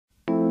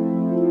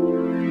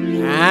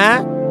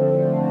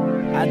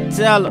I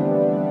tell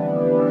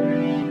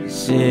her,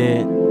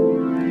 shit,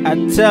 I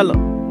tell her,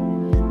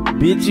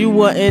 bitch, you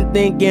wasn't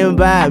thinking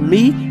about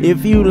me.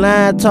 If you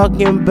lying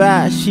talking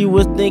about, she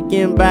was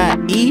thinking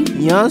about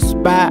young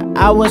Spy.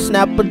 I would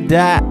snap or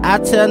die, I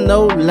tell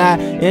no lie.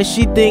 And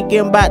she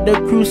thinking about the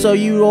crew, so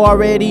you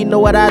already know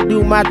what I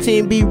do. My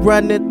team be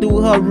running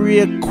through her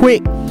real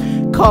quick.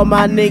 Call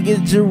my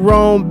niggas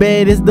Jerome,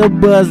 bad as the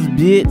bus,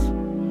 bitch.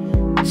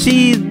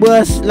 Cheese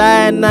bus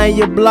sliding on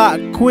your block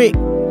quick.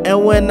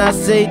 And when I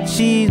say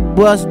cheese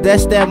bus,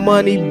 that's that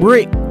money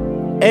brick.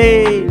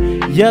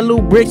 Ayy,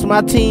 yellow bricks my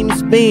team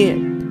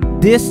spin.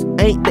 This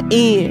ain't the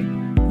end.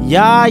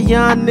 Y'all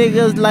young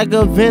niggas like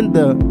a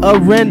vendor, a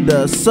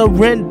render,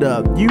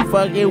 surrender. You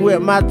fucking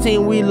with my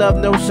team, we love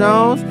no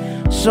songs.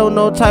 Show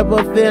no type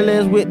of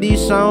feelings with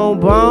these song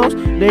bones.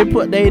 They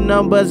put their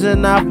numbers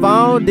in our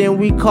phone, then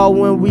we call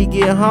when we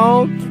get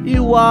home.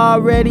 You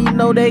already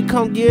know they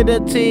come get a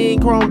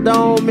team Chrome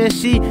Dome. And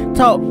she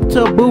talk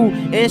to Bout,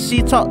 and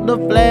she talk to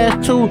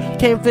Flash too.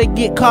 Can't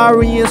forget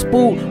Kari and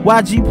Spook.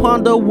 YG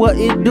ponder what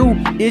it do,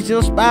 it's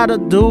your Spyder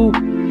dude.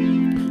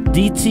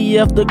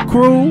 DTF the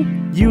crew,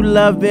 you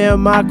loving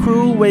my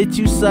crew. Wait,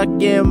 you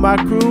sucking my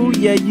crew.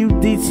 Yeah, you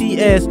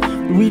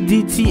DTS, we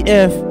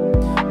DTF.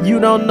 You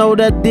don't know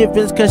the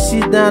difference, cause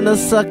she's down to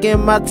suck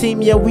in my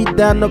team. Yeah, we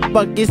down to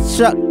fuck. It's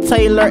Chuck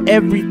Taylor,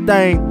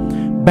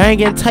 everything.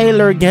 Banging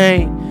Taylor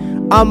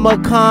gang. I'm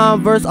a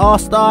Converse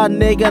all-star,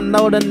 nigga,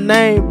 know the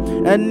name.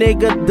 A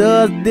nigga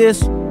does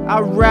this,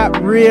 I rap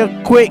real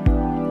quick.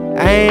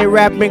 I ain't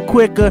rapping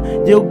quicker.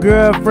 Your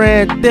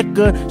girlfriend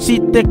thicker, she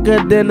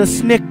thicker than a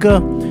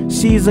Snicker.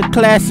 She's a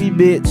classy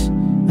bitch,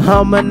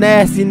 I'm a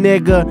nasty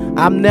nigga.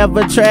 I'm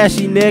never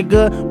trashy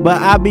nigga,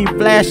 but I be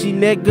flashy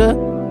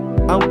nigga.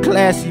 I'm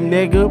classy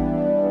nigga,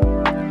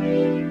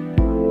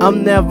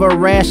 I'm never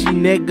rashy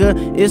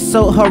nigga. It's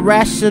so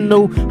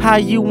irrational how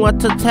you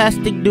want to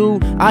tastic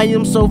dude. I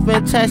am so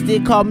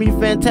fantastic, call me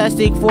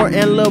Fantastic Four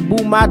and Lil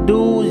Boo. My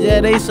dudes, yeah,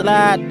 they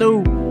slide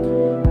through.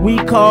 We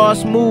call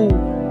smooth,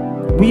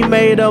 we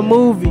made a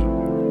movie.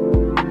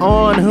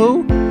 On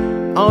who?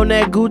 On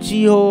that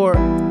Gucci whore.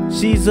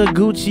 She's a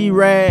Gucci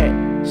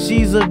rag,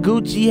 she's a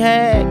Gucci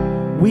hag.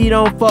 We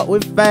don't fuck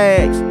with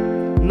fags,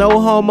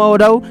 no homo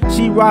though.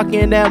 She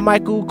rockin' that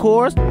Michael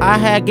Kors. I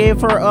had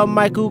gave her a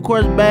Michael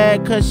Kors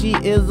bag cause she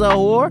is a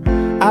whore.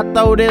 I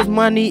throw this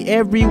money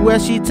everywhere,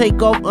 she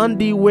take off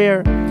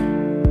underwear.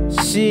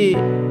 Shit,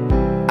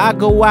 I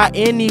go out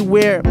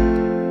anywhere.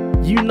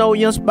 You know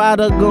young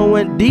Spyder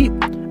going deep.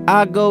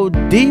 I go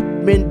deep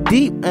and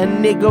deep. A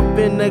nigga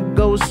finna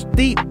go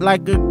steep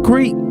like a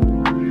creek.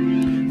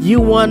 You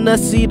wanna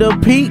see the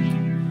peak?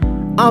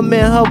 I'm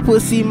in her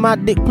pussy, my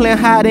dick playin'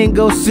 hide and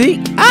go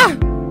seek. Ah!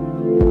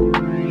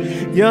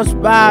 Young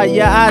Spy,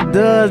 yeah, I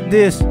does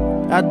this.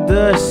 I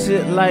does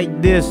shit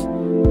like this.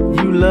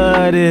 You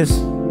love this.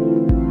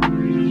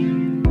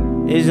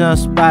 It's Young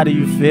Spyder,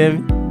 you feel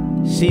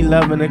me? She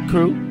loving the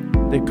crew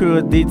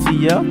is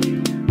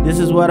DTF. This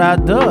is what I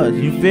does,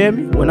 you feel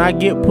me? When I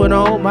get put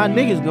on, my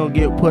niggas gonna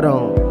get put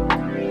on.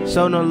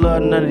 Show no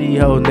love, none of these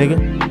hoes,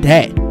 nigga.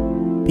 That,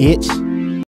 bitch.